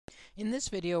In this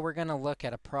video, we're going to look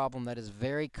at a problem that is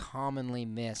very commonly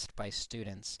missed by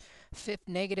students.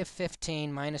 Negative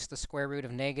 15 minus the square root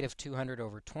of negative 200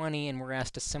 over 20, and we're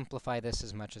asked to simplify this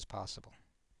as much as possible.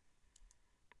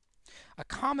 A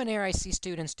common error I see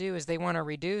students do is they want to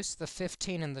reduce the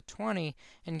 15 and the 20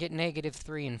 and get negative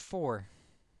 3 and 4.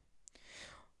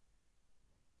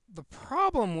 The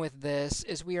problem with this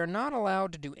is we are not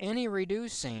allowed to do any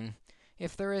reducing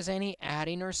if there is any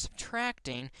adding or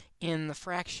subtracting in the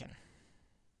fraction.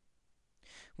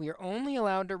 We are only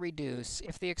allowed to reduce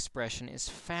if the expression is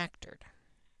factored.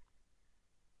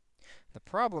 The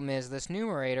problem is this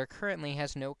numerator currently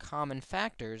has no common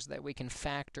factors that we can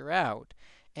factor out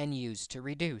and use to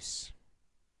reduce.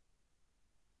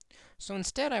 So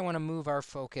instead, I want to move our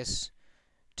focus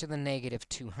to the negative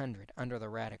 200 under the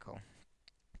radical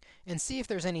and see if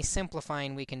there's any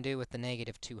simplifying we can do with the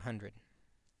negative 200.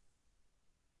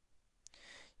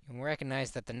 You'll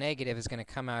recognize that the negative is going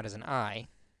to come out as an I.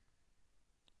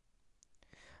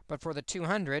 But for the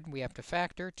 200, we have to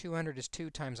factor. 200 is 2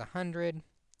 times 100.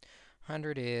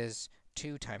 100 is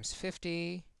 2 times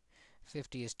 50.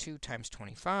 50 is 2 times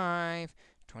 25.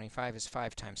 25 is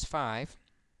 5 times 5.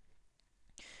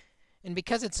 And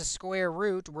because it's a square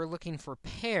root, we're looking for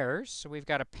pairs. So we've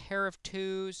got a pair of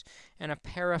 2's and a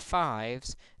pair of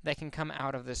 5's that can come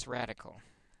out of this radical.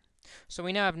 So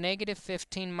we now have negative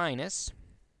 15 minus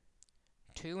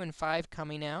 2 and 5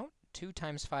 coming out. 2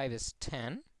 times 5 is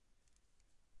 10.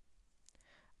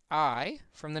 I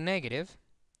from the negative,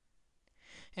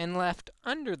 and left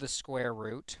under the square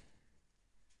root,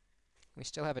 we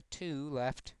still have a 2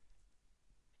 left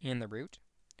in the root,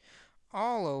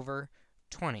 all over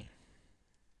 20.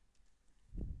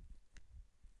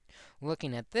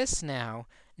 Looking at this now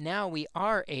we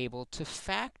are able to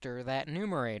factor that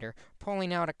numerator,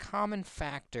 pulling out a common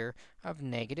factor of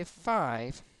negative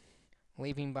 5,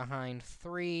 leaving behind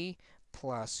 3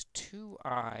 plus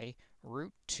 2i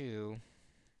root 2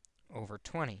 over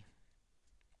 20.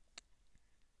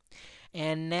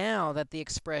 And now that the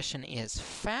expression is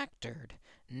factored,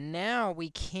 now we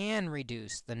can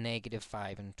reduce the negative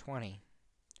 5 and 20.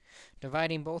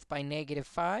 Dividing both by negative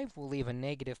 5 will leave a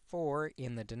negative 4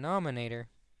 in the denominator.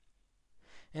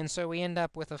 And so we end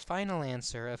up with a final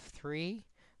answer of 3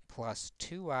 plus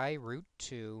 2i root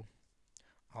 2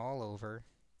 all over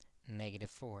negative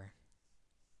 4.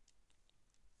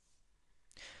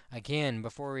 Again,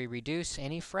 before we reduce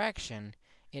any fraction,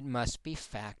 it must be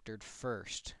factored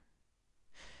first.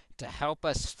 To help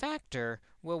us factor,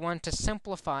 we'll want to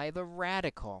simplify the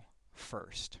radical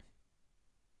first.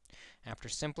 After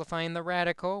simplifying the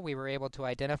radical, we were able to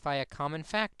identify a common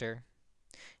factor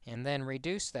and then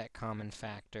reduce that common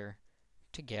factor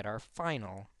to get our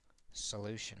final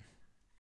solution.